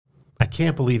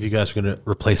can't believe you guys are going to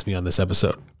replace me on this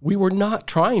episode. We were not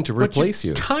trying to replace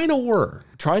you. Kind of were.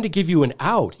 Trying to give you an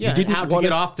out. Yeah, you didn't out to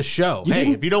get off the show.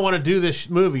 Hey, if you don't want to do this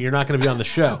movie, you're not going to be on the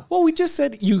show. Well, we just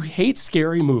said you hate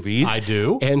scary movies. I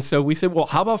do. And so we said, well,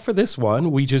 how about for this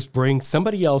one, we just bring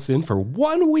somebody else in for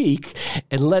 1 week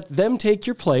and let them take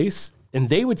your place, and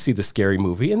they would see the scary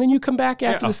movie, and then you come back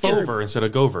after the scary movie. Instead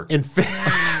of Gover. In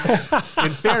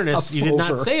fairness, you did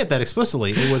not say it that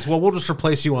explicitly. It was, well, we'll just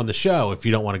replace you on the show if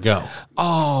you don't want to go.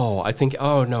 Oh, I think,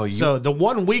 no. So the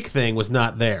 1 week thing was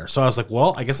not there. So I was like,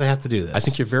 well, I guess I have to do this. I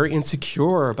think you're very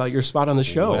insecure about your spot on the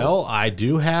show. Well, I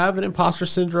do have an imposter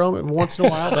syndrome every once in a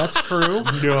while. That's true.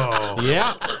 No.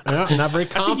 Yeah. I'm not very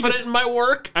confident in my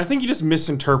work. I think you just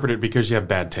misinterpret it because you have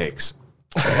bad takes.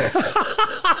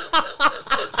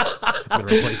 I'm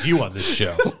going to replace you on this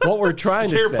show. What we're trying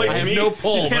to say. I have no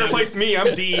pull. You can't replace me.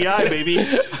 I'm DEI, baby.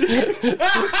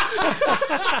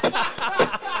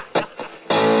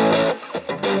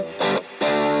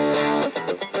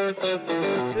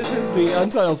 This is the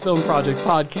Untitled Film Project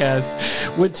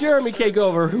podcast with Jeremy K.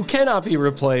 Gover, who cannot be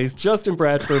replaced, Justin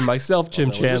Bradford, myself,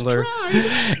 Jim Chandler.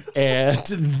 And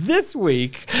this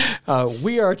week,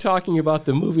 we are talking about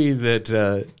the movie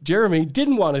that Jeremy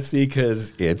didn't want to see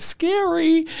because it's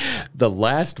scary, The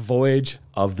Last Voyage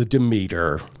of the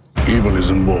Demeter. Evil is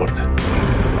on board.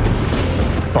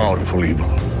 Powerful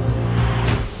evil.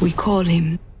 We call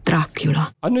him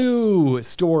Dracula. A new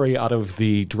story out of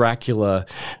the Dracula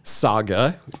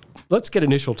saga. Let's get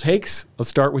initial takes. Let's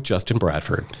start with Justin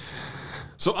Bradford.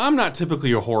 So I'm not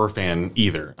typically a horror fan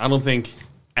either. I don't think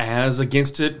as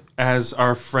against it as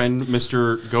our friend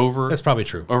Mr. Gover. That's probably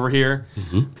true. Over here.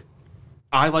 Mm-hmm.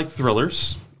 I like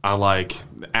thrillers. I like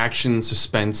action,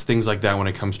 suspense, things like that when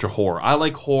it comes to horror. I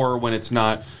like horror when it's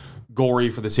not gory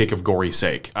for the sake of gory's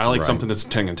sake. I like something that's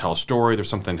going to tell a story. There's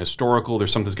something historical.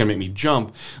 There's something that's going to make me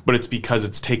jump, but it's because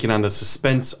it's taken on the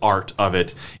suspense art of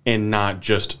it and not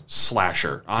just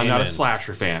slasher. I'm not a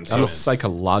slasher fan. I'm a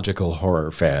psychological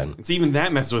horror fan. It's even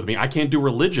that messes with me. I can't do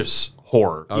religious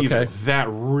horror either. That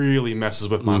really messes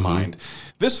with my mind.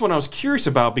 This one I was curious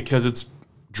about because it's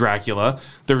Dracula.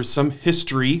 There's some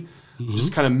history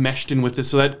just kind of meshed in with this,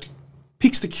 so that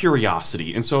piques the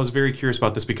curiosity. And so I was very curious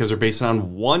about this because they're based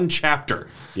on one chapter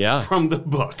from the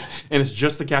book. And it's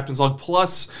just the captain's log.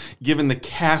 Plus, given the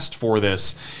cast for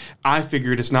this, I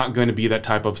figured it's not going to be that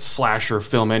type of slasher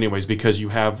film anyways, because you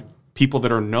have people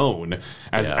that are known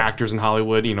as actors in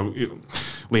Hollywood. You know,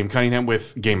 Liam Cunningham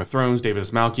with Game of Thrones, David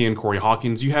S. Malkian, Corey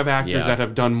Hawkins. You have actors that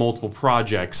have done multiple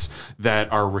projects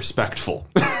that are respectful.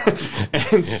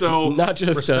 And so not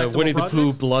just Winnie the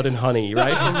Pooh, Blood and Honey,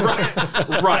 right?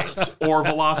 Right. Or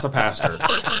Velocipaster.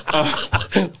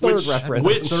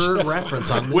 Third reference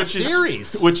on the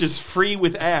series. Which is free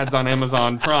with ads on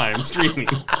Amazon Prime streaming.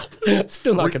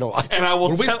 Still not going to watch it. And I will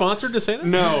Were we sponsored to say that?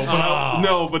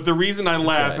 No, but the reason I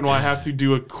laugh and why I have to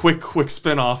do a quick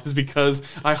spinoff is because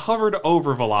I hovered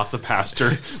over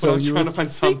Velocipaster. So I was trying to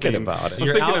find something about it. So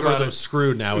your algorithm's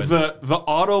screwed now. The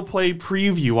autoplay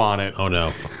preview on it. Oh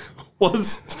no.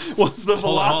 Was the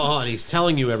Hold on, he's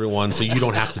telling you, everyone, so you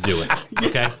don't have to do it.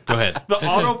 Okay, go ahead. The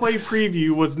autoplay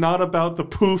preview was not about the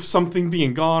poof, something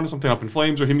being gone, or something up in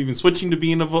flames, or him even switching to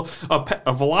being a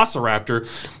velociraptor,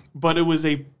 but it was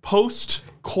a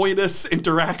post-coitus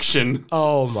interaction.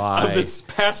 Oh my! Of this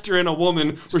pastor and a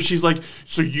woman, where she's like,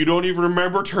 "So you don't even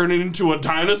remember turning into a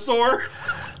dinosaur?"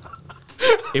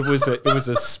 It was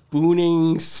a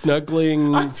spooning,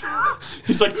 snuggling.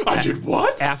 He's like, I did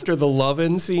what? After the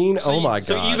lovin' scene? Oh my God.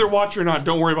 So either watch or not,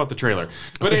 don't worry about the trailer.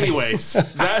 But anyways,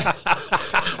 The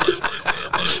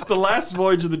Last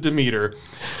Voyage of the Demeter,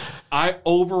 I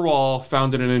overall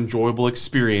found it an enjoyable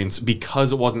experience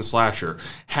because it wasn't slasher.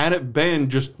 Had it been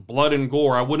just blood and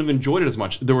gore, I wouldn't have enjoyed it as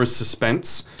much. There was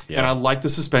suspense, and I liked the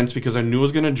suspense because I knew it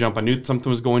was going to jump. I knew something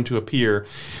was going to appear,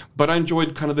 but I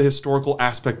enjoyed kind of the historical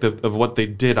aspect of what they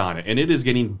did on it, and it is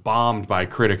getting bombed by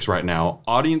critics right now.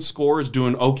 Audience score is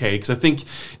doing okay, because I think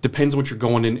it depends what you're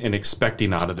going in and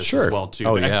expecting out of this as well, too.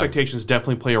 The expectations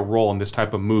definitely play a role in this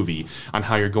type of movie on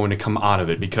how you're going to come out of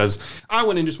it, because I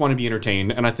went in just want to be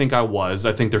entertained, and I think I was.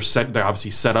 I think they're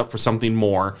obviously set up for something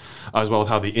more, as well as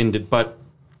how they ended, but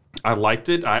I liked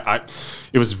it.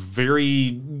 It was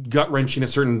very gut-wrenching at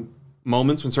certain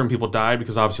moments when certain people died,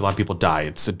 because obviously a lot of people die.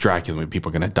 It's a Dracula movie, people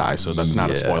are going to die, so that's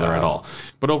not a spoiler at all.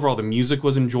 But overall, the music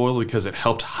was enjoyable because it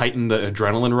helped heighten the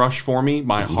adrenaline rush for me.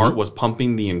 My heart was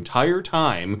pumping the entire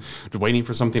time, waiting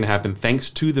for something to happen, thanks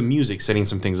to the music setting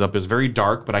some things up. It was very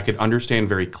dark, but I could understand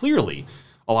very clearly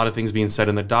a lot of things being said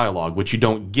in the dialogue, which you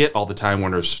don't get all the time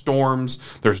when there's storms,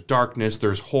 there's darkness,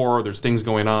 there's horror, there's things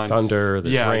going on. Thunder,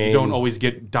 there's rain. You don't always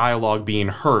get dialogue being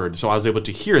heard. So I was able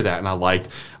to hear that, and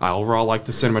I overall liked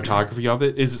the cinematography of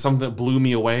it. Is it something that blew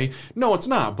me away? No, it's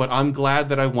not, but I'm glad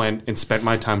that I went and spent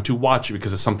my time to watch it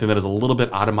because it's something that is a little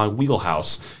bit out of my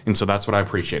wheelhouse, and so that's what I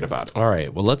appreciate about it. All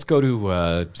right, well, let's go to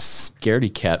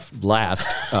Scaredy Cat last.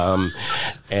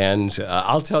 And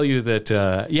I'll tell you that,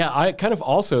 I kind of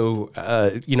also,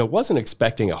 wasn't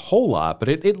expecting a whole lot, but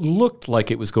it looked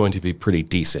like it was going to be pretty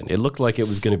decent. It looked like it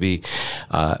was going to be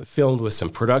filmed with some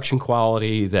production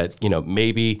quality that,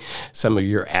 maybe some of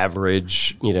your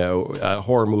average,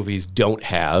 horror movies don't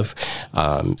have.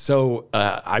 So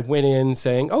I went in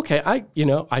saying, okay, I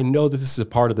know that this is a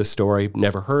part of the story.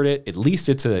 Never heard it. At least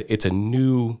it's a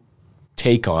new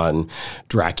take on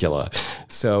Dracula.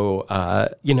 So,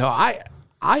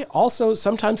 I also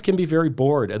sometimes can be very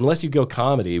bored unless you go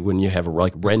comedy when you have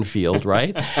like Renfield,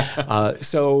 right?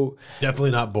 So definitely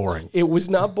not boring. It was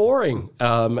not boring,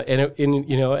 and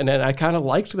then I kind of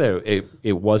liked that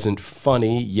it wasn't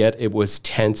funny yet it was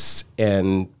tense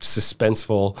and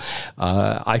suspenseful.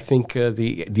 I think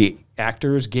the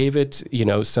actors gave it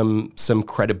some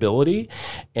credibility,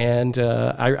 and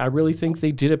I really think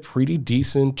they did a pretty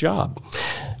decent job.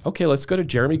 Okay, let's go to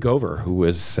Jeremy Gover, who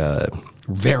was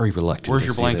very reluctant. Where's to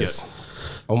your see blanket? This.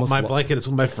 My blanket is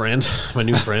with my friend, my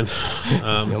new friend. He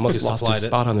almost lost his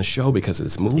spot on the show because of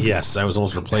this movie. Yes, I was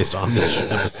almost replaced on this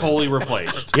episode. Fully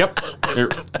replaced. Yep. They're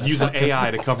using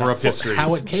AI to cover up history.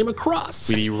 How it came across.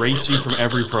 We'd erase you from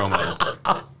every promo.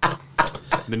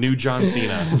 The new John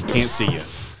Cena. Can't see you.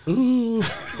 Is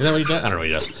that what he does? I don't know what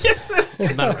he does. Yes.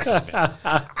 I'm not a wrestling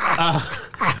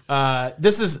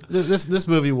fan. This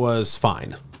movie was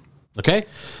fine. Okay?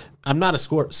 I'm not a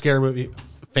scary movie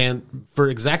fan for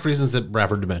exact reasons that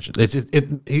Bradford mentioned.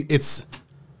 It's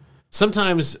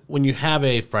sometimes when you have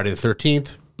a Friday the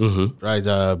 13th, right?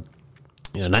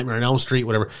 Nightmare on Elm Street,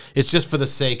 whatever. It's just for the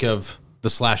sake of the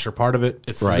slasher part of it.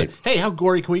 It's right. Like, hey, how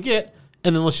gory can we get?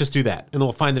 And then let's just do that, and then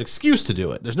we'll find an excuse to do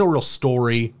it. There's no real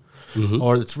story,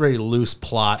 or it's very loose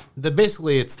plot.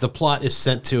 Basically, the plot is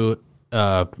sent to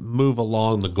move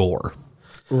along the gore.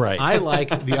 Right. I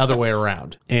like the other way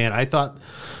around, and I thought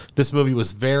this movie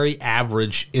was very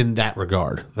average in that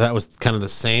regard. That was kind of the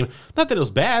same. Not that it was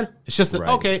bad. It's just that,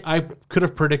 okay, I could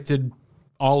have predicted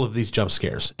all of these jump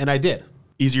scares, and I did.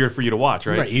 Easier for you to watch,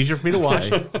 right? Right, easier for me to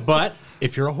watch. But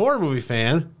if you're a horror movie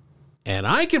fan, and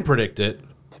I can predict it,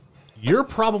 you're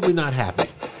probably not happy.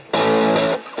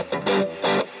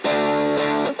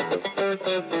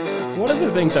 One of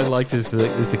the things I liked is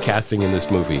the casting in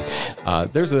this movie.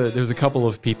 There's a couple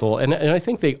of people, and I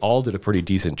think they all did a pretty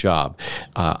decent job.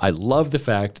 I love the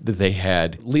fact that they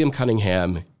had Liam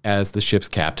Cunningham as the ship's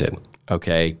captain.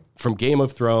 Okay, from Game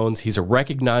of Thrones, he's a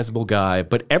recognizable guy,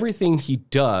 but everything he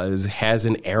does has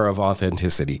an air of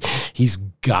authenticity. He's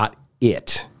got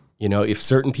it. If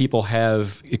certain people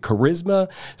have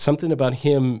charisma, something about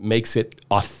him makes it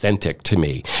authentic to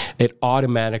me. It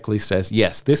automatically says,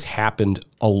 yes, this happened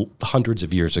hundreds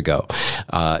of years ago.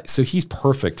 So he's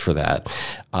perfect for that.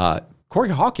 Corey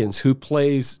Hawkins, who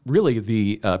plays really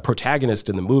the protagonist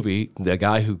in the movie, the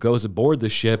guy who goes aboard the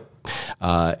ship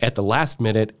at the last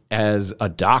minute as a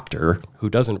doctor who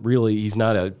doesn't really, he's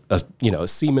not a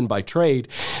seaman by trade,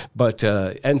 but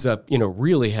ends up,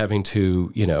 really having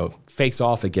to, face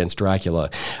off against Dracula.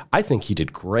 I think he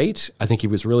did great. I think he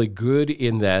was really good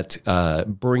in that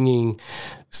bringing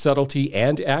subtlety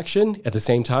and action at the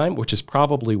same time, which is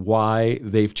probably why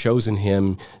they've chosen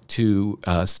him to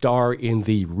star in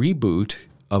the reboot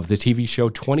of the TV show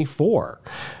 24.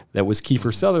 That was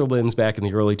Kiefer Sutherland's back in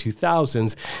the early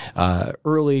 2000s.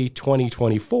 Early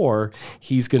 2024,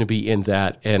 he's going to be in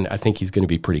that, and I think he's going to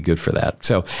be pretty good for that.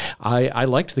 So I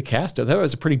liked the cast. That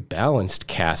was a pretty balanced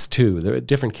cast, too. There were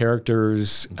different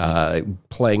characters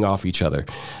playing off each other.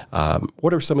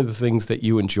 What are some of the things that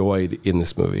you enjoyed in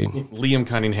this movie? Liam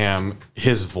Cunningham,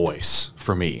 his voice,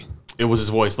 for me. It was his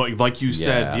voice. Like you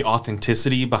said, the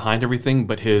authenticity behind everything,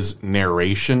 but his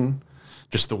narration,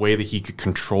 just the way that he could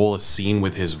control a scene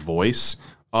with his voice.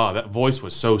 Oh, that voice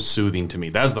was so soothing to me.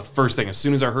 That was the first thing. As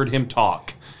soon as I heard him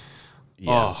talk,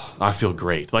 I feel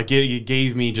great. Like it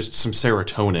gave me just some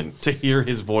serotonin to hear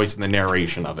his voice and the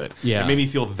narration of it. Yeah. It made me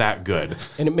feel that good.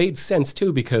 And it made sense,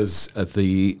 too, because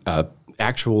the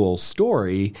actual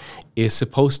story is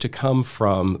supposed to come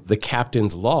from the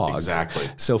captain's log. Exactly.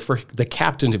 So for the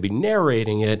captain to be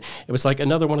narrating it, it was like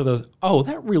another one of those,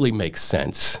 that really makes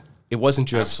sense. It wasn't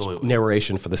just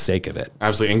narration for the sake of it.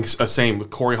 Absolutely. And same with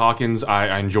Corey Hawkins.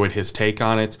 I enjoyed his take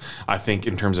on it. I think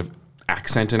in terms of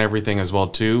accent and everything as well,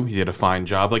 too, he did a fine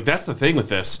job. Like, that's the thing with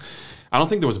this. I don't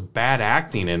think there was bad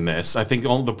acting in this. I think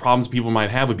all the problems people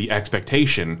might have would be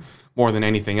expectation more than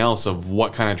anything else of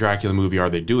what kind of Dracula movie are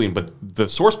they doing. But the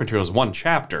source material is one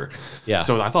chapter. Yeah.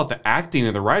 So I thought the acting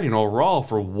and the writing overall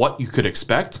for what you could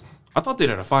expect, I thought they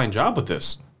did a fine job with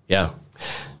this. Yeah.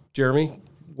 Jeremy,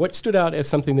 what stood out as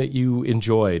something that you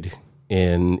enjoyed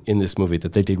in this movie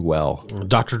that they did well?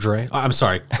 Dr. Dre. I'm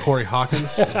sorry, Corey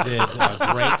Hawkins did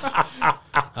great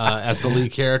as the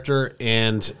lead character,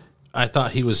 and I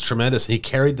thought he was tremendous. He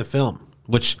carried the film,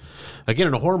 which, again,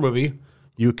 in a horror movie,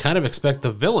 you kind of expect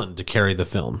the villain to carry the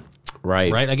film.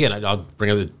 Right. Right? Again, I'll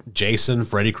bring up the Jason,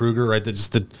 Freddy Krueger, right?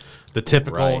 Just the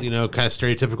typical, Right. kind of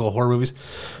stereotypical horror movies.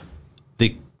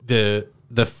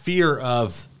 The fear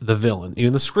of the villain,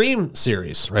 even the Scream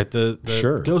series, right? The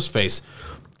Sure. Ghostface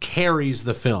carries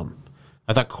the film.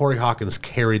 I thought Corey Hawkins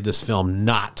carried this film,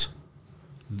 not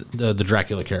the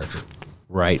Dracula character.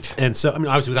 Right. And so, I mean,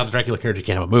 obviously, without the Dracula character, you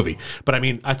can't have a movie. But I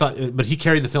mean, I thought, but he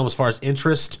carried the film as far as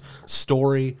interest,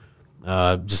 story,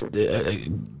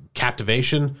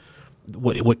 captivation.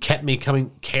 What kept me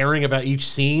caring about each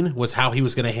scene was how he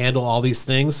was going to handle all these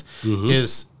things.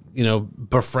 His,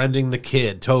 befriending the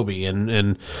kid Toby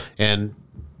and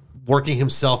working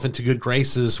himself into good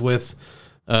graces with,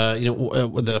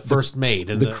 the first maid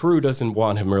and The crew doesn't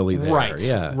want him really there. right,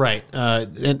 Yeah. right.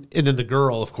 And then the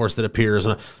girl, of course, that appears.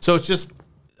 So it's just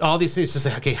all these things. Just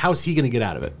like, okay, how's he going to get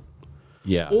out of it?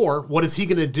 Yeah. Or what is he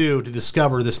going to do to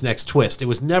discover this next twist? It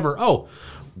was never,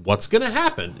 what's going to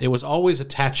happen? It was always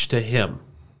attached to him.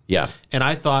 Yeah. And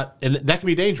I thought, and that can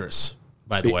be dangerous,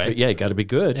 by the way. Yeah, you got to be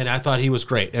good. And I thought he was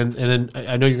great. And then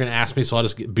I know you're going to ask me, so I'll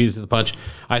just beat it to the punch.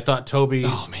 I thought Toby,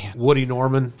 Woody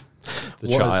Norman,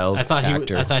 child I thought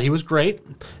actor. I thought he was great,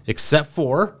 except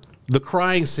for the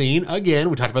crying scene. Again,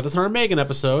 we talked about this in our Megan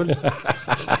episode.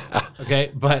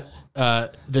 Okay, but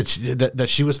that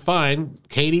she was fine.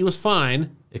 Katie was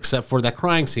fine, except for that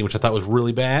crying scene, which I thought was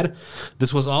really bad.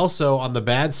 This was also on the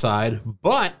bad side.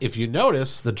 But if you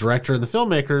notice, the director and the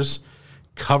filmmakers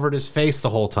covered his face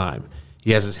the whole time.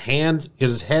 He has his head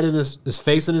in his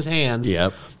face in his hands.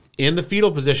 Yep. In the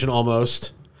fetal position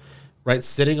almost, right,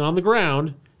 sitting on the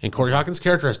ground. And Corey Hawkins'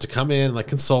 character has to come in and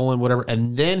console him, whatever,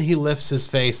 and then he lifts his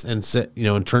face and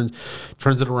and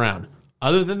turns it around.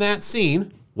 Other than that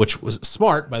scene, which was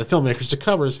smart by the filmmakers to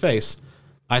cover his face,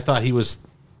 I thought he was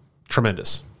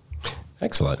tremendous.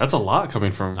 Excellent. That's a lot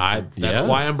coming from. That's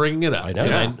why I'm bringing it up. I know.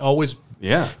 Because I always,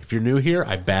 Yeah. if you're new here,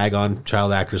 I bag on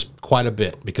child actors quite a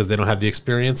bit because they don't have the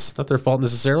experience, not their fault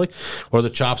necessarily, or the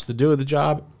chops to do the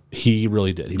job. He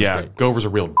really did. He was great. Gover's a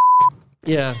real.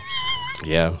 Yeah.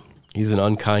 Yeah. He's an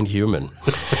unkind human.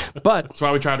 But That's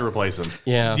why we tried to replace him.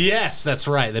 yeah. Yes, that's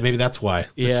right. Maybe that's why.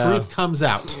 The Yeah. truth comes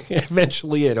out.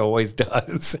 Eventually, it always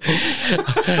does.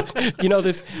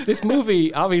 This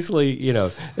movie, obviously,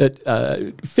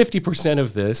 50%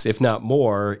 of this, if not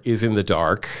more, is in the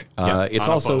dark. It's on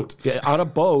a also boat. on a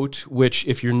boat, which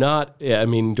if you're not,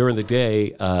 during the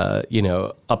day,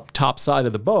 up top side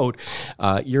of the boat,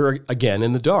 you're again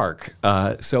in the dark.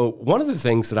 So one of the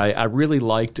things that I really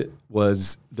liked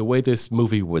was the way this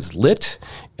movie was lit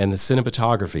and the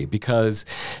cinematography, because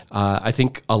I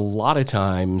think a lot of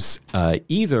times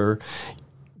either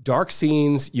dark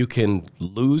scenes, you can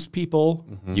lose people,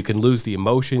 you can lose the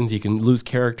emotions, you can lose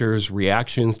characters'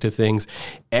 reactions to things.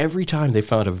 Every time they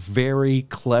found a very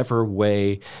clever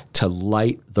way to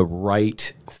light the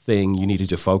right thing you needed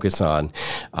to focus on.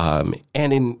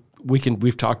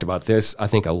 We've talked about this, I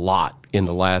think, a lot in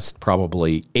the last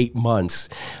probably 8 months.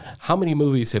 How many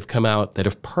movies have come out that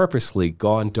have purposely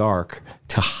gone dark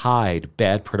to hide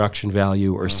bad production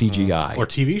value or CGI? Or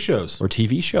TV shows. Or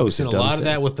TV shows. Seen a lot of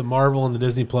that with the Marvel and the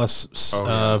Disney Plus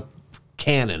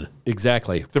canon.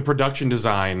 Exactly. The production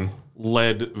design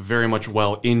led very much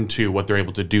well into what they're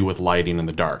able to do with lighting in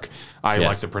the dark. I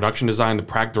like the production design. There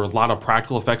were a lot of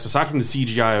practical effects. Aside from the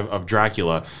CGI of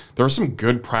Dracula, there were some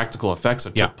good practical effects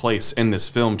that took place in this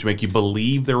film to make you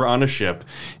believe they were on a ship,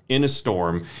 in a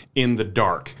storm, in the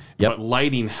dark. Yep. But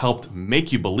lighting helped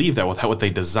make you believe that with what they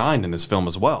designed in this film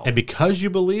as well. And because you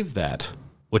believe that,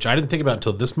 which I didn't think about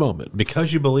until this moment,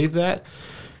 because you believe that,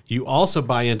 you also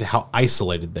buy into how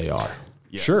isolated they are.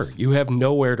 Yes. Sure. You have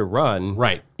nowhere to run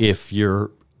Right. if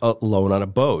you're alone on a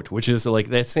boat, which is like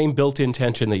that same built-in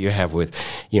tension that you have with,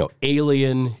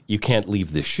 Alien, you can't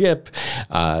leave the ship,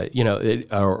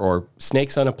 or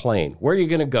snakes on a plane. Where are you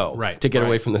going to go to get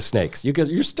away from the snakes?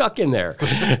 You're stuck in there.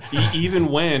 Even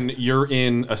when you're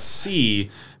in a sea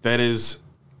that is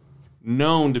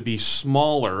known to be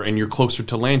smaller and you're closer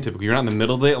to land typically. You're not in the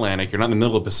middle of the Atlantic, you're not in the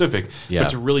middle of the Pacific, but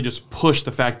to really just push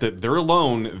the fact that they're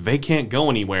alone, they can't go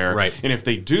anywhere. Right. And if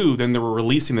they do, then they're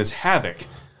releasing this havoc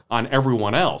on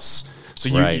everyone else. So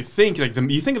you think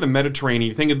you think of the Mediterranean,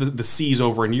 you think of the seas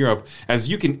over in Europe as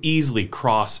you can easily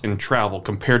cross and travel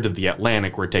compared to the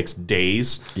Atlantic, where it takes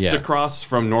days to cross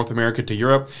from North America to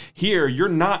Europe. Here, you're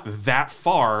not that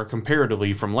far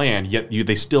comparatively from land, yet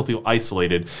they still feel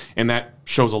isolated, and that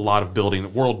shows a lot of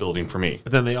world building for me.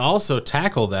 But then they also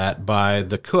tackle that by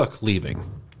the cook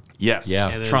leaving. Yes,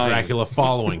 and then Dracula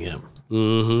following him.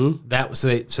 Mm-hmm.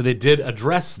 So they did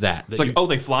address that. It's like,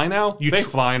 they fly now? They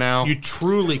fly now. You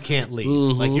truly can't leave.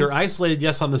 Mm-hmm. Like, you're isolated,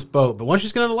 yes, on this boat, but once you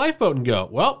just get on a lifeboat and go,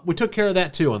 well, we took care of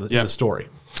that too in the story.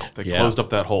 They closed up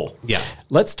that hole. Yeah.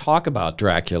 Let's talk about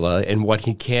Dracula and what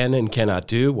he can and cannot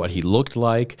do, what he looked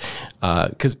like,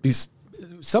 because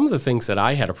some of the things that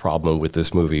I had a problem with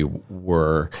this movie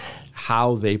were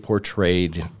how they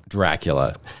portrayed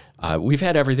Dracula. We've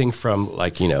had everything from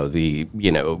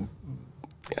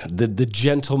the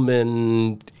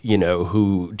gentleman,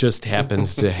 who just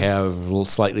happens to have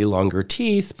slightly longer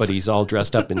teeth, but he's all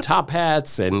dressed up in top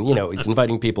hats, and he's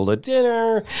inviting people to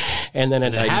dinner, and then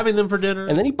having them for dinner,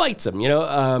 and then he bites them,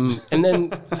 and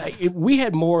then we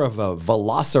had more of a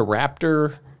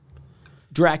velociraptor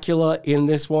Dracula in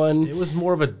this one. It was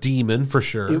more of a demon for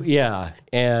sure.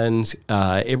 And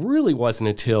it really wasn't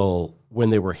until when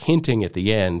they were hinting at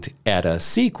the end at a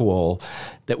sequel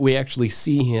that we actually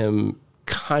see him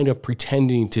kind of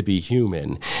pretending to be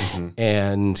human. Mm-hmm.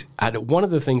 And one of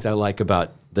the things I like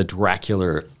about the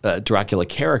Dracula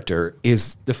character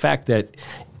is the fact that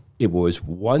it was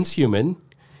once human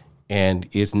and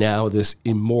is now this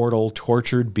immortal,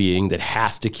 tortured being that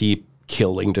has to keep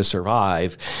killing to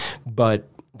survive. But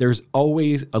there's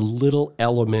always a little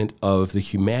element of the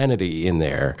humanity in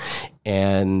there.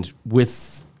 And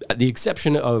with the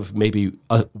exception of maybe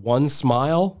one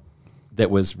smile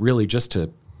that was really just to,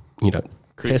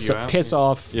 piss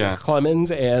off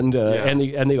Clemens and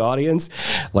the audience,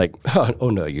 like, oh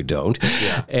no, you don't.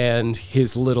 Yeah. And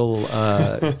his little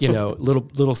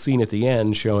little scene at the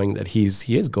end showing that he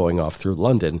is going off through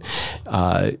London.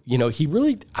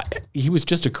 He was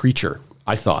just a creature,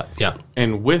 I thought. Yeah.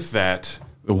 And with that,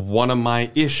 one of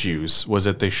my issues was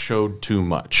that they showed too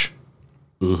much.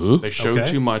 Mm-hmm. They showed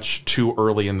too much too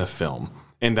early in the film.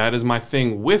 And that is my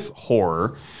thing with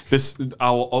horror. I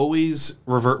will always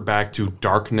revert back to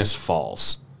Darkness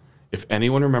Falls. If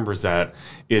anyone remembers that,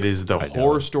 it is the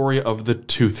horror story of the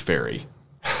Tooth Fairy.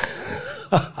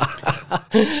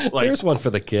 There's one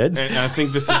for the kids. And I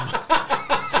think this is...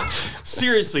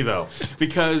 Seriously, though,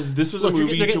 because this was a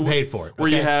movie they're getting paid for it, where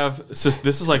you have... This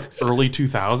is like early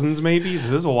 2000s, maybe?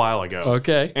 This is a while ago.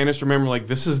 Okay. And just remember, like,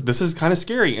 this is kind of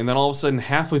scary. And then all of a sudden,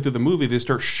 halfway through the movie, they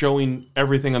start showing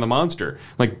everything on the monster.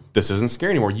 Like, this isn't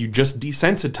scary anymore. You just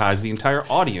desensitize the entire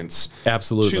audience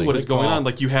absolutely to what is going on.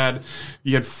 Like, you had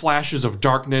flashes of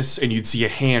darkness, and you'd see a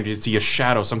hand, you'd see a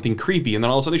shadow, something creepy, and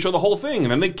then all of a sudden they show the whole thing,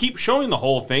 and then they keep showing the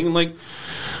whole thing, and like,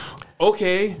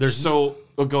 okay,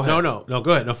 go ahead. No,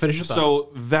 go ahead. No, finish your thought. So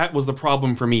that was the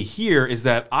problem for me here, is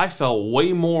that I felt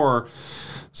way more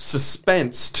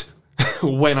suspensed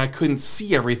when I couldn't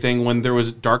see everything, when there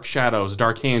was dark shadows,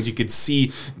 dark hands. You could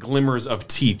see glimmers of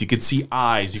teeth. You could see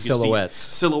eyes. You could see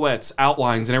silhouettes,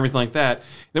 outlines, and everything like that.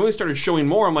 Then when they started showing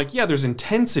more, I'm like, yeah, there's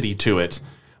intensity to it,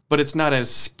 but it's not as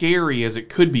scary as it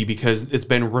could be because it's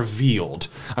been revealed.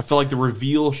 I feel like the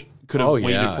reveal could have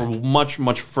waited for much,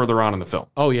 much further on in the film.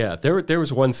 Oh, yeah. There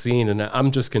was one scene, and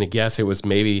I'm just going to guess it was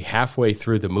maybe halfway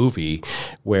through the movie,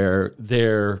 where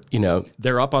they're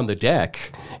up on the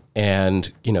deck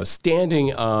and,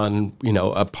 standing on,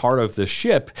 a part of the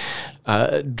ship.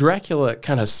 Dracula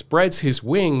kind of spreads his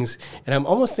wings, and I'm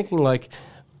almost thinking like,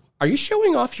 are you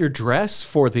showing off your dress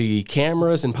for the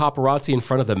cameras and paparazzi in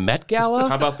front of the Met Gala?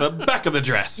 How about the back of the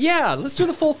dress? Yeah, let's do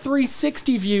the full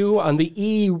 360 view on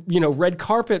the red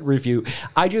carpet review.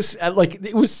 I just,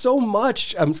 it was so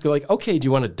much. I'm just like, okay, do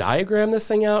you want to diagram this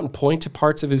thing out and point to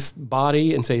parts of his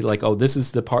body and say, like, oh, this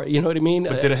is the part, you know what I mean?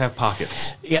 But did it have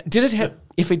pockets? Yeah, did it have...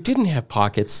 If it didn't have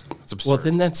pockets, well,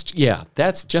 then that's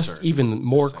just absurd. Even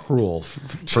more cruel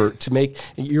to make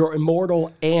you're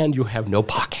immortal and you have no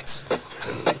pockets.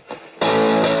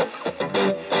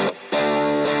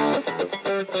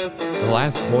 The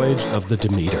last voyage of the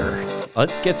Demeter.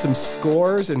 Let's get some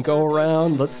scores and go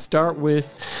around. Let's start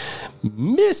with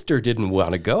Mr. Didn't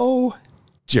Want to Go,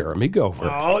 Jeremy Gover.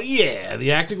 Oh, yeah.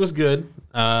 The acting was good.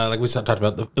 Like we talked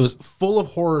about, it was full of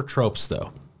horror tropes,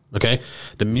 though. Okay?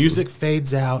 The music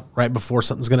fades out right before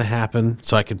something's going to happen.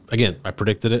 So I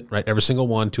predicted it, right? Every single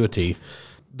one to a T.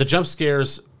 The jump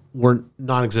scares were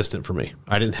non-existent for me.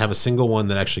 I didn't have a single one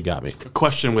that actually got me. A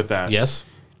question with that. Yes?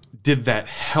 did that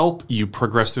help you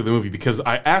progress through the movie? Because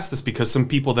I ask this because some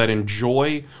people that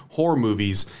enjoy horror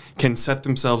movies can set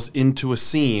themselves into a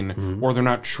scene or they're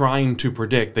not trying to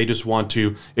predict. They just want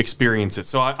to experience it.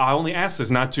 So I only ask this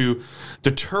not to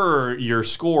deter your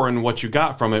score and what you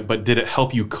got from it, but did it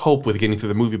help you cope with getting through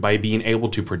the movie by being able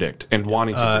to predict and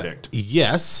wanting to predict?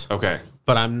 Yes. Okay.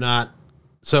 But I'm not.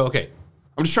 So, okay.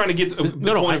 I'm just trying to get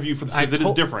the point of view for this because it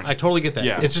is different. I totally get that.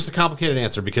 Yeah. It's just a complicated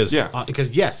answer because,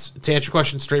 yes, to answer your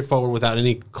question straightforward without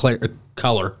any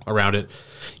color around it,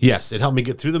 yes, it helped me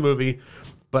get through the movie,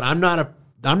 but I'm not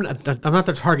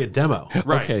the target demo.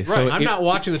 Right. Okay, so I'm not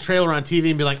watching the trailer on TV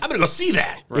and be like, I'm going to go see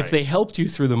that. if they helped you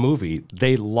through the movie,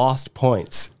 they lost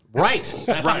points. Right.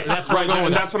 That's where I'm going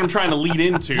with That's what I'm trying to lead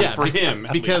into for him.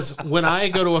 Because when I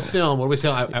go to a film, what do we say?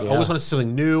 I always want to see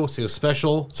something new, something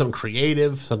special, something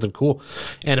creative, something cool.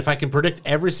 And if I can predict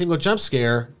every single jump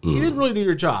scare, you didn't really do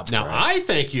your job. Now, I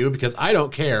thank you because I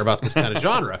don't care about this kind of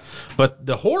genre. But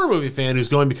the horror movie fan who's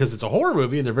going because it's a horror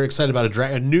movie and they're very excited about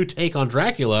a new take on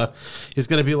Dracula is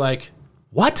going to be like,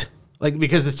 what? Like,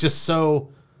 because it's just so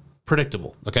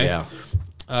predictable. Okay? Yeah.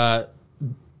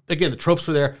 Again, the tropes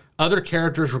were there. Other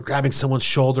characters were grabbing someone's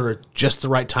shoulder at just the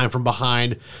right time from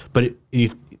behind, but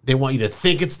they want you to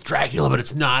think it's Dracula, but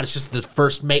it's not. It's just the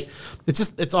first mate.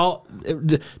 It's all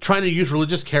trying to use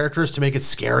religious characters to make it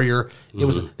scarier.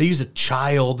 They used a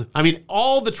child. I mean,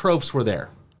 all the tropes were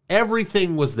there.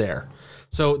 Everything was there.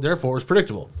 So therefore, it was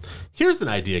predictable. Here's an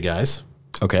idea, guys.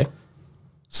 Okay.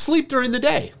 Sleep during the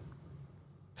day.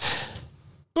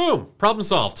 Boom, problem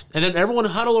solved. And then everyone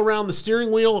huddle around the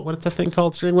steering wheel. What is that thing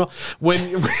called? Steering wheel?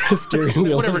 Steering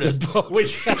wheel. Whatever it is.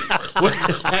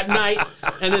 At night.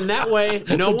 And then that way,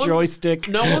 joystick.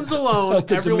 No one's alone.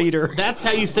 The Demeter. That's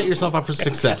how you set yourself up for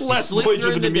success. Less voyage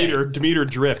of the Demeter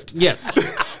drift. Yes.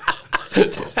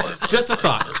 Just a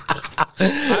thought.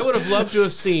 I would have loved to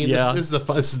have seen. Yeah. This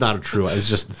is not a true. It's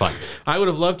just fun. I would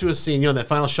have loved to have seen. That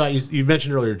final shot you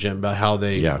mentioned earlier, Jim, about how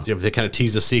they kind of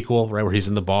tease the sequel, right, where he's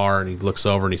in the bar and he looks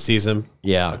over and he sees him.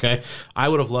 Yeah. Okay. I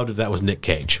would have loved if that was Nick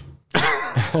Cage.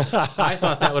 I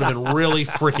thought that would have been really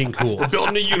freaking cool. We're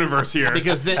building a universe here.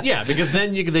 Because then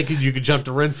you could jump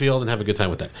to Renfield and have a good time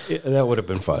with that. That would have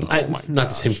been fun. Not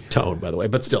the same tone, by the way,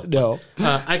 but still. No.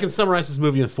 I can summarize this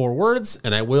movie in 4 words,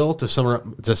 and I will to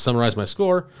summarize my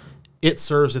score. It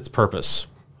serves its purpose.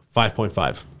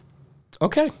 5.5.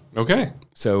 Okay.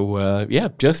 So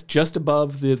just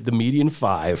above the median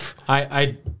 5.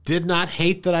 I did not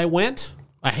hate that I went.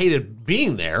 I hated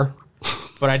being there,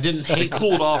 but I didn't hate. It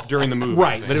cooled off during the movie.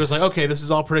 Right, but it was like, okay, this is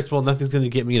all predictable. Nothing's going to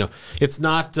get me. It's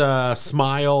not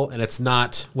Smile, and it's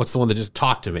not what's the one that just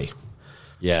talked to me.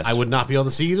 Yes. I would not be able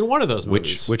to see either one of those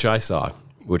movies. Which I saw,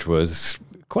 which was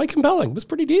quite compelling. It was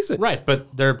pretty decent. Right, but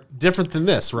they're different than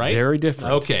this, right? Very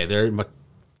different. Okay,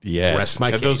 Yes. Rest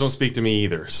my case. Those don't speak to me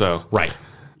either. So right.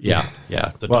 Yeah.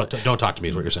 So don't talk to me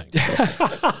is what you're saying.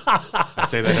 I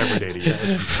say that every day to you.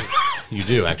 You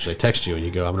do actually. I text you and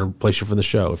you go, I'm going to replace you from the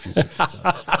show if you. So.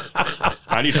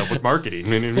 I need help with marketing.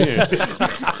 Have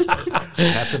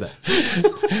said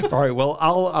that. All right. Well,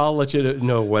 I'll let you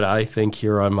know what I think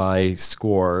here on my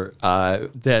score.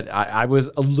 That I was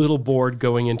a little bored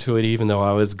going into it, even though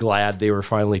I was glad they were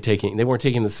finally they weren't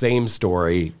taking the same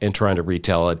story and trying to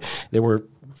retell it. They were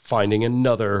finding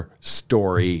another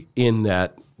story in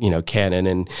that canon,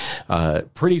 and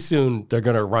pretty soon they're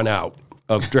going to run out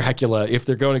of Dracula if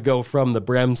they're going to go from the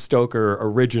Bram Stoker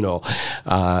original.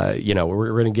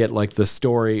 We're going to get like the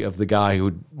story of the guy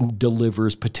who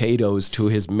delivers potatoes to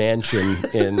his mansion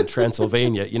in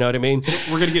Transylvania. You know what I mean?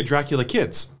 We're going to get Dracula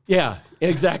kids. Yeah,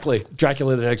 exactly.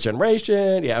 Dracula the Next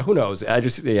Generation. Yeah, who knows?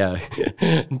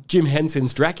 Jim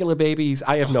Henson's Dracula babies.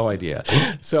 I have no idea.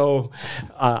 So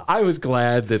I was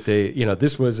glad that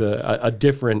this was a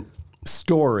different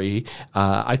story.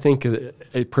 I think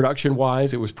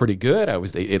production-wise, it was pretty good. I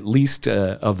was at least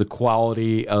of the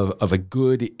quality of a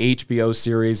good HBO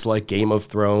series like Game of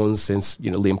Thrones, since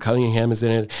Liam Cunningham is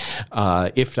in it,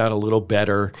 if not a little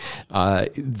better.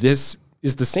 This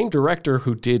is the same director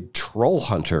who did Troll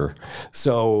Hunter,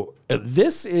 so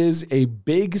this is a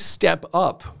big step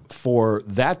up for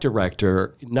that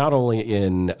director. Not only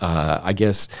in I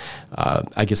guess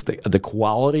the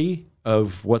quality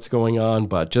of what's going on,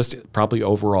 but just probably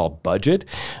overall budget.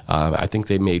 I think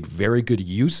they made very good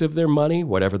use of their money,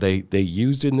 whatever they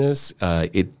used in this.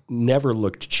 It never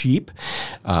looked cheap.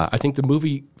 I think the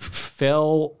movie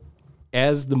fell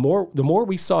as the more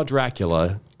we saw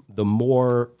Dracula, the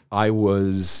more I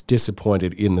was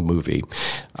disappointed in the movie.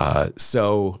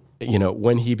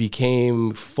 When he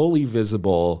became fully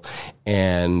visible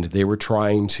and they were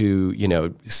trying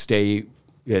to, stay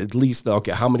at least,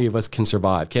 okay, how many of us can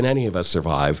survive? Can any of us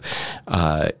survive?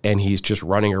 And he's just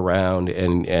running around,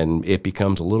 and it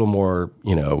becomes a little more,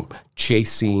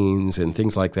 chase scenes and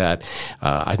things like that.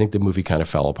 I think the movie kind of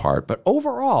fell apart. But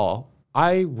overall,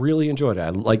 I really enjoyed it.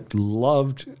 I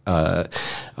loved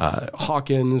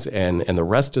Hawkins and the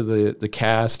rest of the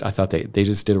cast. I thought they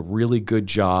just did a really good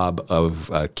job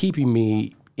of keeping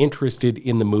me interested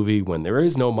in the movie when there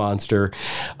is no monster,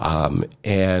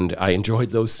 and I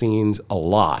enjoyed those scenes a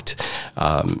lot.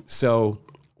 So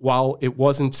while it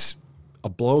wasn't a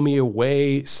blow me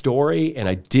away story, and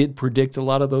I did predict a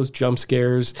lot of those jump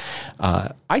scares,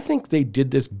 I think they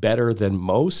did this better than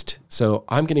most, so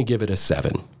I'm going to give it a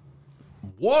 7.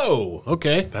 Whoa.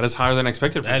 Okay. That is higher than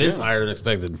expected. That is higher than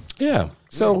expected. Yeah.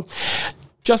 So,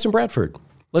 Justin Bradford,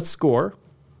 let's score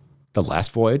The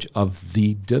Last Voyage of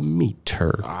the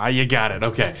Demeter. You got it.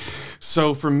 Okay.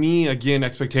 So for me, again,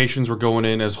 expectations were going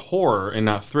in as horror and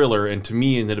not thriller. And to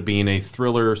me, it ended up being a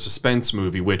thriller suspense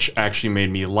movie, which actually made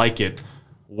me like it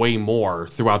way more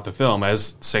throughout the film.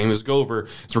 As same as Gover,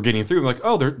 as we're getting through, I'm like,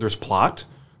 oh, there's plot,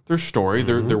 there's story,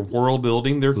 there's world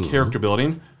building, there's character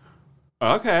building.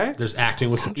 Okay. There's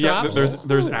acting with some chops. Yeah,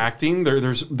 there's acting.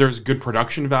 There's good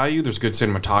production value. There's good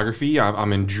cinematography.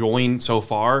 I'm enjoying so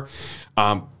far.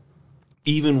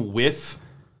 Even with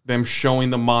them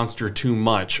showing the monster too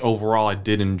much, overall, I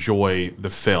did enjoy the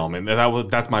film. And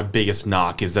that's my biggest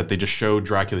knock, is that they just showed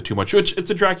Dracula too much, which it's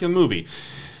a Dracula movie.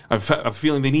 I'm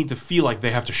feeling they need to feel like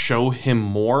they have to show him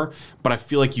more, but I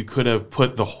feel like you could have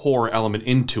put the horror element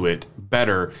into it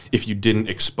better if you didn't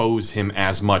expose him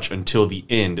as much until the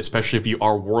end, especially if you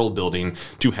are world building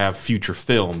to have future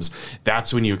films.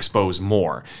 That's when you expose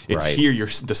more. It's right. Here,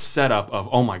 the setup of,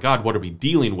 oh my God, what are we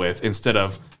dealing with? Instead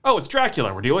of, oh, it's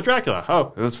Dracula. We're dealing with Dracula.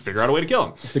 Oh, let's figure out a way to kill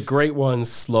him. The great ones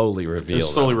slowly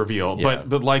reveal. Yeah.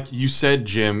 But like you said,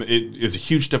 Jim, it is a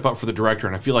huge step up for the director,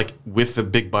 and I feel like with the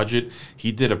big budget,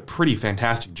 he did a pretty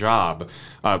fantastic job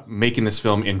making this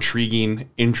film intriguing,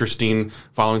 interesting,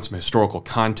 following some historical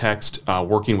context,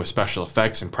 working with special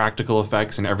effects and practical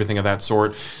effects and everything of that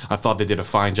sort. I thought they did a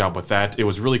fine job with that. It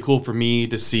was really cool for me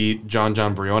to see John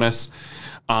Briones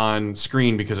on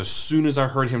screen, because as soon as I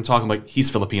heard him talk, I'm like,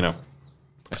 he's Filipino.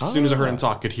 As soon as I heard him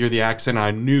talk, could hear the accent,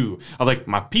 I knew. I was like,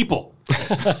 my people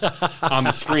on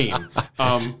the screen.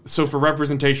 So for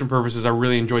representation purposes, I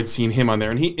really enjoyed seeing him on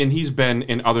there. And he's been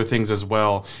in other things as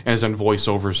well, and has done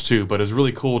voiceovers too. But it's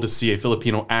really cool to see a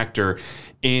Filipino actor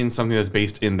in something that's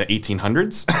based in the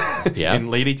 1800s, Yeah. in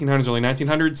late 1800s, early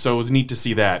 1900s. So it was neat to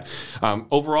see that.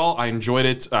 Overall, I enjoyed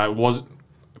it. I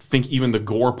think even the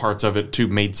gore parts of it too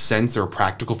made sense. They were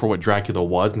practical for what Dracula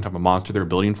was and the type of monster they were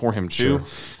building for him too.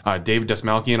 Sure. David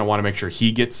Desmalkian, I want to make sure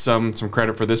he gets some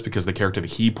credit for this, because the character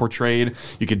that he portrayed,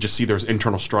 you could just see there was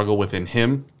internal struggle within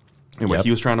him and what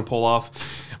he was trying to pull off.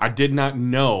 I did not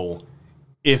know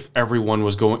if anyone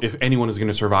was going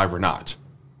to survive or not.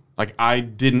 Like, I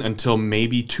didn't until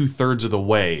maybe 2/3 of the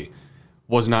way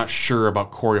was not sure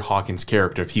about Corey Hawkins'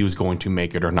 character, if he was going to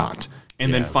make it or not.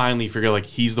 And then finally figure, like,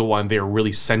 he's the one they're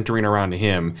really centering around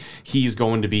him. He's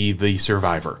going to be the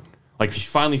survivor. Like, you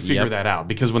finally figure that out.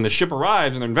 Because when the ship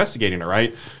arrives and they're investigating it,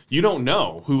 right, you don't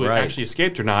know who actually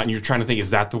escaped or not. And you're trying to think, is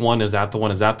that the one? Is that the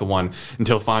one? Is that the one?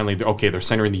 Until finally, they're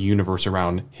centering the universe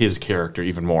around his character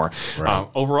even more. Right.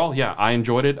 Overall, I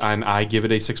enjoyed it. And I give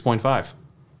it a 6.5.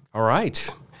 All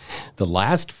right. The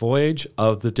Last Voyage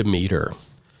of the Demeter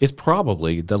is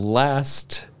probably the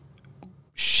last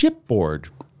shipboard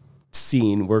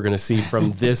scene we're going to see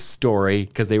from this story,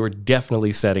 because they were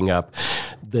definitely setting up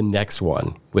the next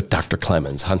one with Dr.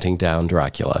 Clemens hunting down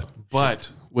Dracula. But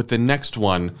with the next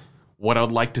one, what I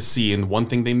would like to see, and one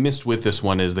thing they missed with this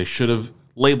one, is they should have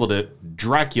labeled it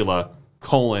Dracula,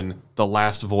 The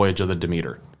Last Voyage of the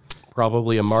Demeter.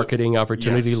 Probably a marketing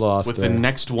opportunity lost. With the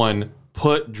next one,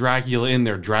 put Dracula in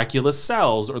there. Dracula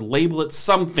sells, or label it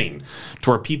something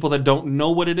to where people that don't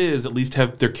know what it is at least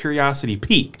have their curiosity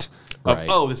piqued. Of,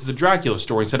 oh, this is a Dracula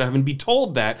story. Instead of having to be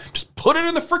told that, just put it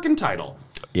in the freaking title.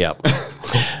 Yep.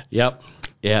 Yep.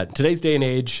 Yeah. Today's day and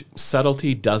age,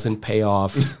 subtlety doesn't pay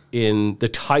off in the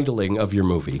titling of your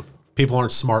movie. People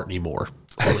aren't smart anymore.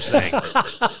 What we're saying.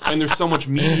 And there's so much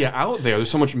media out there.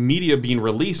 There's so much media being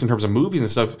released in terms of movies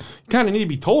and stuff. You kind of need to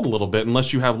be told a little bit,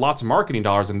 unless you have lots of marketing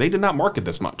dollars, and they did not market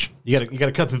this much. You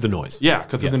gotta cut through the noise. Yeah,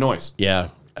 cut through the noise. Yeah.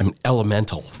 I mean,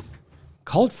 Elemental.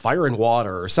 Call it Fire and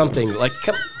Water or something. Like,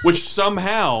 which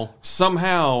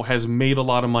somehow has made a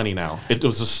lot of money now. It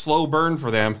was a slow burn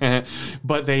for them,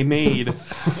 but they made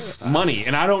money.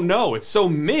 And I don't know. It's so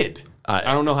mid.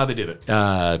 I don't know how they did it.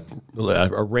 A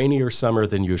rainier summer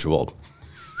than usual.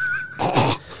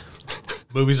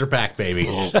 Movies are back, baby.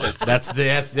 That's the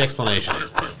explanation.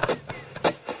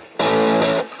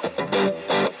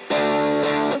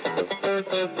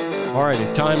 All right,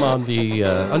 it's time on the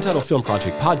Untitled Film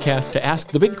Project podcast to ask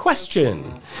the big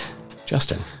question.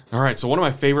 Justin. All right, so one of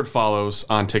my favorite follows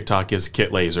on TikTok is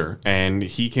Kit Laser, and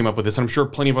he came up with this. And I'm sure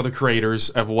plenty of other creators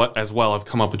as well have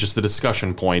come up with just the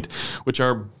discussion point, which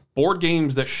are board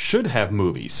games that should have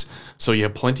movies. So you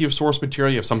have plenty of source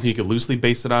material. You have something you could loosely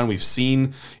base it on. We've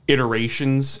seen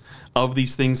iterations of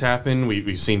these things happen.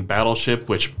 We've seen Battleship,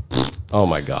 which... Oh,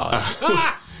 my God.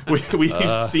 We've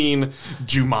seen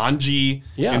Jumanji,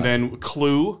 and then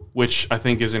Clue, which I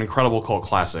think is an incredible cult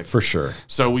classic. For sure.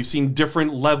 So we've seen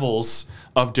different levels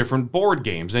of different board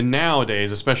games. And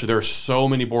nowadays, especially, there are so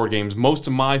many board games. Most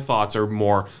of my thoughts are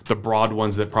more the broad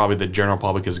ones that probably the general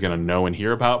public is going to know and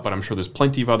hear about, but I'm sure there's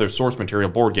plenty of other source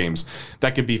material board games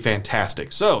that could be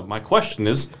fantastic. So my question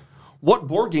is, what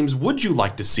board games would you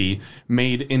like to see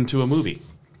made into a movie?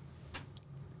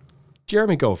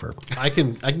 Jeremy Gover. I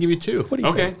can give you two. What do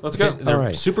you think? Let's go. They're All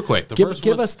right. super quick. The Give first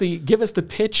one, us the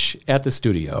pitch at the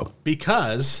studio.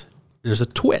 because there's a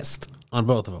twist on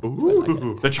both of them.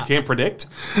 Ooh, that you can't predict?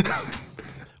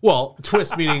 Well,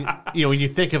 twist meaning, when you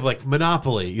think of like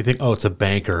Monopoly, you think, oh, it's a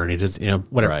banker and he just,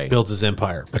 whatever, Right. builds his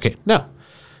empire. Okay, no.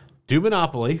 Do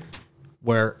Monopoly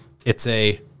where it's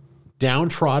a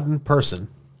downtrodden person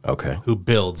Okay. who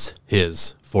builds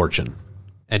his fortune,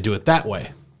 and do it that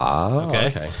way. Oh,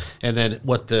 okay. And then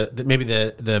what maybe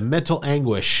the mental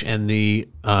anguish and the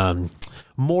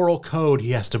moral code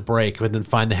he has to break, but then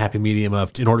find the happy medium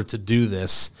in order to do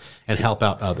this and help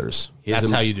out others. That's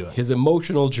how you do it. His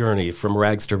emotional journey from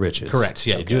rags to riches. Correct.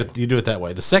 Yeah, you do it that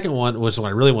way. The second one, which is what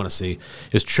I really want to see,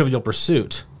 is Trivial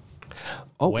Pursuit.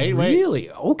 Oh, Wait.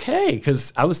 really? Okay,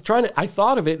 because I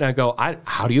thought of it and I go,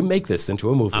 how do you make this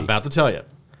into a movie? I'm about to tell you.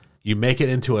 You make it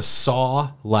into a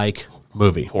Saw-like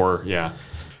movie. Or, yeah.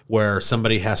 Where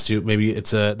somebody has to, maybe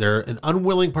they're an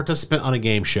unwilling participant on a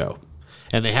game show,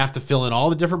 and they have to fill in all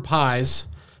the different pies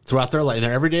throughout their life,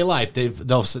 their everyday life. They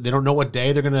don't know what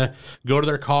day they're going to go to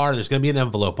their car. There's going to be an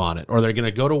envelope on it, or they're going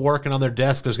to go to work and on their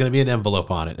desk there's going to be an envelope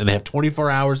on it, and they have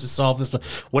 24 hours to solve this,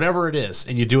 whatever it is,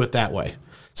 and you do it that way.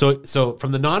 So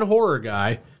from the non-horror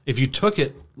guy, if you took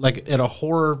it like at a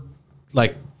horror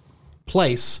like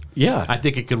place, Yeah. I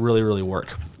think it could really, really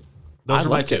work. Those are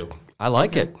my two. I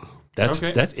like it.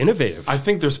 That's innovative. I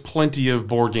think there's plenty of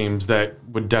board games that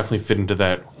would definitely fit into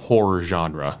that horror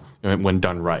genre when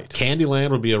done right.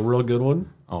 Candyland would be a real good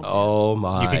one. oh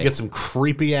my! You could get some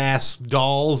creepy ass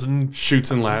dolls and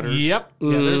Shoots and ladders. yep.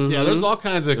 Yeah, there's all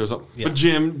kinds of. But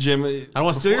Jim, I don't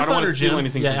want to steal your thunder, Jim.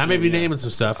 anything. Yeah, from I may Jim, be yeah. naming some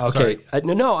stuff. Okay, Sorry.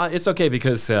 no, it's okay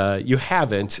because you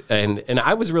haven't, and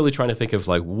I was really trying to think of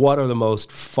like what are the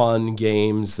most fun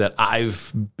games that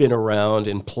I've been around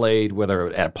and played, whether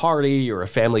at a party or a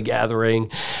family gathering,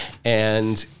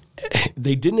 and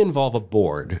they didn't involve a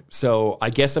board, so I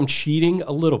guess I'm cheating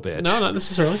a little bit. No, not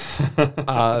necessarily.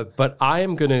 But I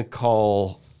am going to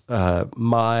call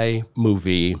my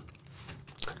movie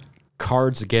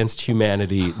Cards Against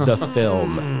Humanity, the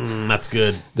film. That's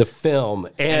good. The film.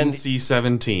 And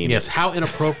NC-17. Yes. How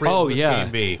inappropriate oh, would this yeah.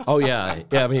 game be? Oh, yeah.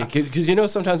 Yeah, I mean,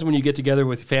 because sometimes when you get together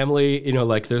with family,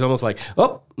 like there's almost like,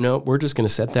 oh, no, we're just going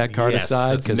to set that card Yes,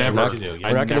 aside that's because we're never not, what you do.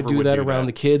 we're not going to do that around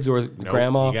the kids or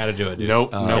grandma. You got to do it, dude.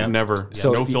 Nope, never.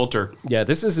 so no the- filter. Yeah,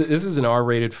 this is an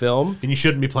R-rated film. And you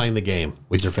shouldn't be playing the game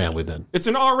with your family then. It's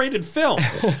an R-rated film.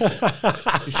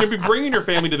 You shouldn't be bringing your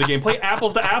family to the game. Play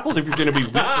apples to apples if you're going to be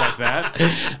weak like that.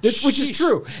 Which is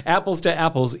true. Apples to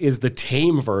Apples is the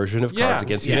tame version of Cards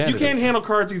Against If Humanity. you can't handle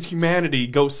Cards Against Humanity,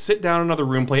 go sit down in another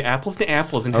room, play apples to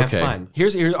apples, and have fun.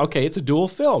 Here's okay. It's a dual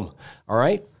film. All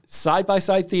right.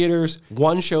 Side-by-side theaters.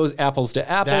 One shows Apples to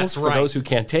Apples That's for right. those who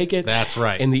can't take it. That's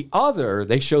right. And the other,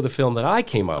 they show the film that I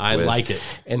came up with. I like it.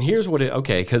 And here's what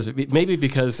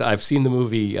because I've seen the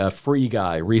movie Free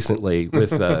Guy recently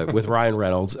with Ryan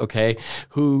Reynolds, okay,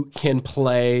 who can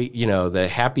play, the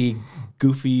happy,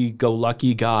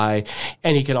 goofy-go-lucky guy,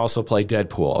 and he can also play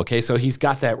Deadpool, okay? So he's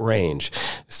got that range.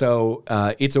 So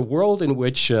it's a world in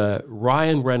which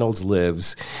Ryan Reynolds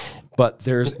lives, but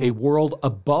there's a world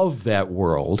above that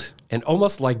world, and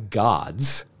almost like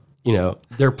gods,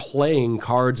 they're playing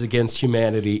Cards Against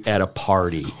Humanity at a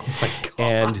party. Oh my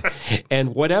God.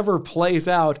 And whatever plays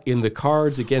out in the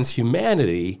Cards Against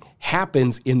Humanity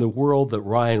happens in the world that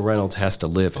Ryan Reynolds has to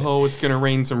live in. Oh, it's going to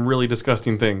rain some really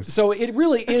disgusting things. So it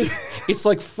really is, it's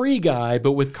like Free Guy,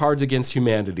 but with Cards Against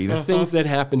Humanity. The things that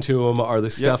happen to him are the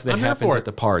stuff that I'm here happens for at it.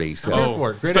 the party. So, I'm here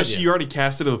for it. Great Especially idea. you already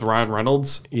casted it with Ryan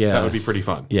Reynolds. Yeah. That would be pretty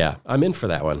fun. yeah, I'm in for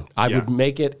that one. I would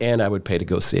make it, and I would pay to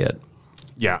go see it.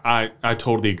 Yeah, I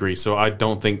totally agree. So I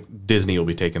don't think Disney will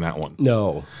be taking that one.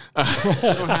 No. You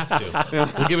don't have to.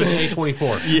 We'll give it an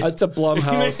A24. It's a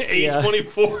Blumhouse.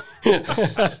 A24.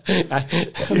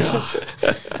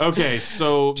 Okay,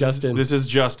 so Justin. This is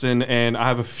Justin, and I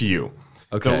have a few.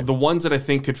 Okay. The ones that I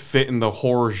think could fit in the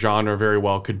horror genre very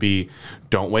well could be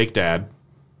Don't Wake Dad,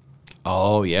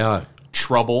 Oh, yeah.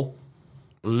 Trouble,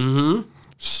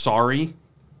 Sorry.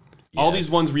 All these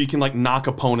ones where you can like knock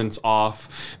opponents off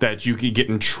that you could get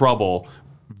in trouble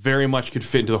very much could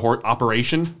fit into the horror.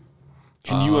 Operation.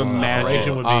 Can you imagine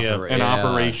Operation would be an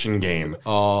operation game?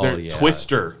 Oh, yeah.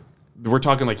 Twister. We're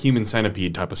talking like Human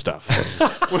Centipede type of stuff.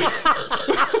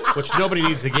 which nobody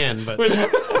needs again, but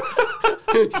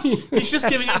he's just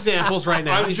giving examples right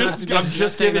now. I'm just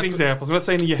giving examples. I'm not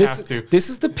saying you have to. This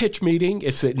is the pitch meeting.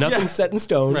 It's nothing's set in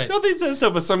stone. Right. Nothing says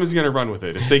stuff, but somebody's going to run with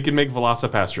it. If they can make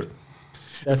Velocipaster,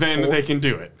 then they can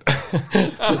do it.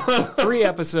 3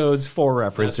 episodes, 4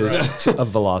 references of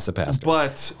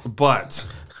Velocipaster. But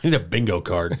I need a bingo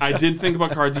card. I did think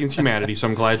about Cards Against Humanity, so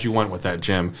I'm glad you went with that,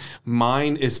 Jim.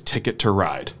 Mine is Ticket to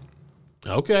Ride.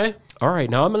 Okay. All right,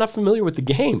 now I'm not familiar with the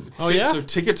game. Oh, yeah? So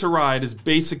Ticket to Ride is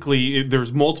basically,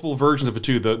 there's multiple versions of it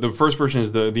too. The first version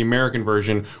is the American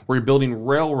version, where you're building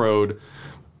railroad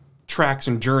tracks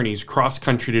and journeys cross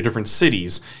country to different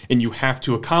cities, and you have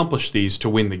to accomplish these to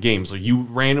win the game. So you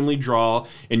randomly draw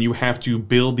and you have to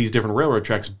build these different railroad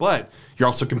tracks, but you're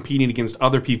also competing against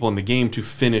other people in the game to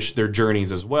finish their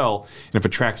journeys as well. And if a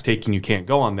track's taken, you can't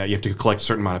go on that. You have to collect a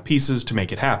certain amount of pieces to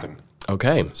make it happen.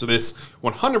 Okay. So this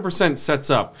 100% sets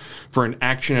up for an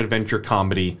action-adventure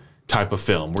comedy type of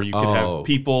film where you could have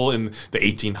people in the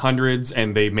 1800s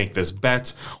and they make this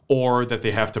bet, or that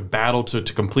they have to battle to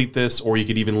complete this, or you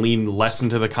could even lean less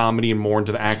into the comedy and more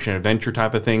into the action-adventure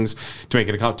type of things to make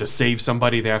it to save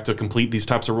somebody. They have to complete these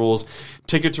types of rules.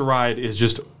 Ticket to Ride is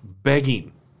just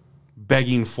begging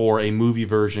for a movie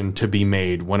version to be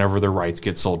made whenever the rights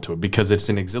get sold to it, because it's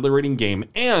an exhilarating game.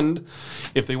 And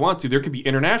if they want to, there could be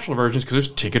international versions, because there's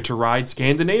Ticket to Ride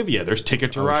Scandinavia, there's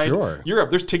Ticket to Ride Europe,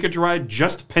 there's Ticket to Ride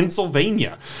just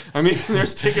Pennsylvania. I mean,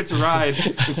 there's Ticket to Ride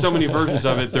in so many versions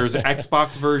of it. There's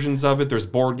Xbox versions of it, there's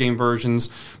board game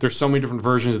versions, there's so many different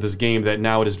versions of this game that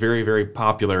now it is very, very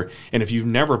popular. And if you've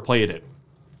never played it,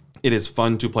 it is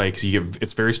fun to play because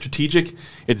it's very strategic,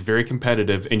 it's very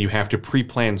competitive, and you have to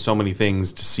pre-plan so many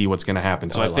things to see what's going to happen.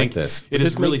 So I think this. It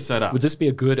is really set up. Would this be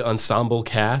a good ensemble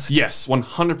cast? Yes,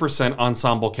 100%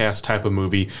 ensemble cast type of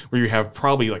movie where you have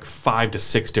probably like 5 to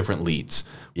 6 different leads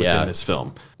within this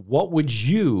film. What would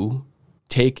you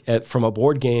take from a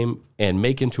board game and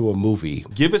make into a movie?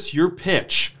 Give us your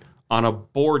pitch on a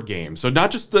board game. So not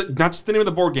just the name of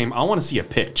the board game. I want to see a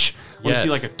pitch. I want to see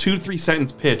like a 2 to 3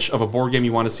 sentence pitch of a board game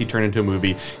you want to see turn into a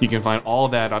movie. You can find all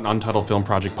of that on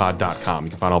UntitledFilmProjectPod.com. You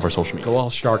can find all of our social media. Go all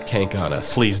Shark Tank on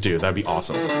us. Please do. That'd be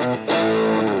awesome.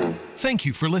 Thank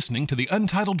you for listening to the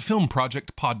Untitled Film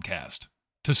Project podcast.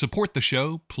 To support the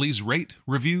show, please rate,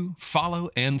 review, follow,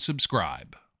 and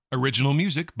subscribe. Original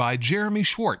music by Jeremy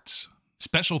Schwartz.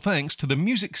 Special thanks to the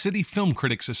Music City Film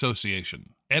Critics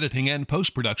Association. Editing and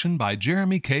post-production by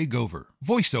Jeremy K. Gover.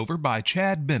 Voiceover by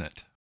Chad Bennett.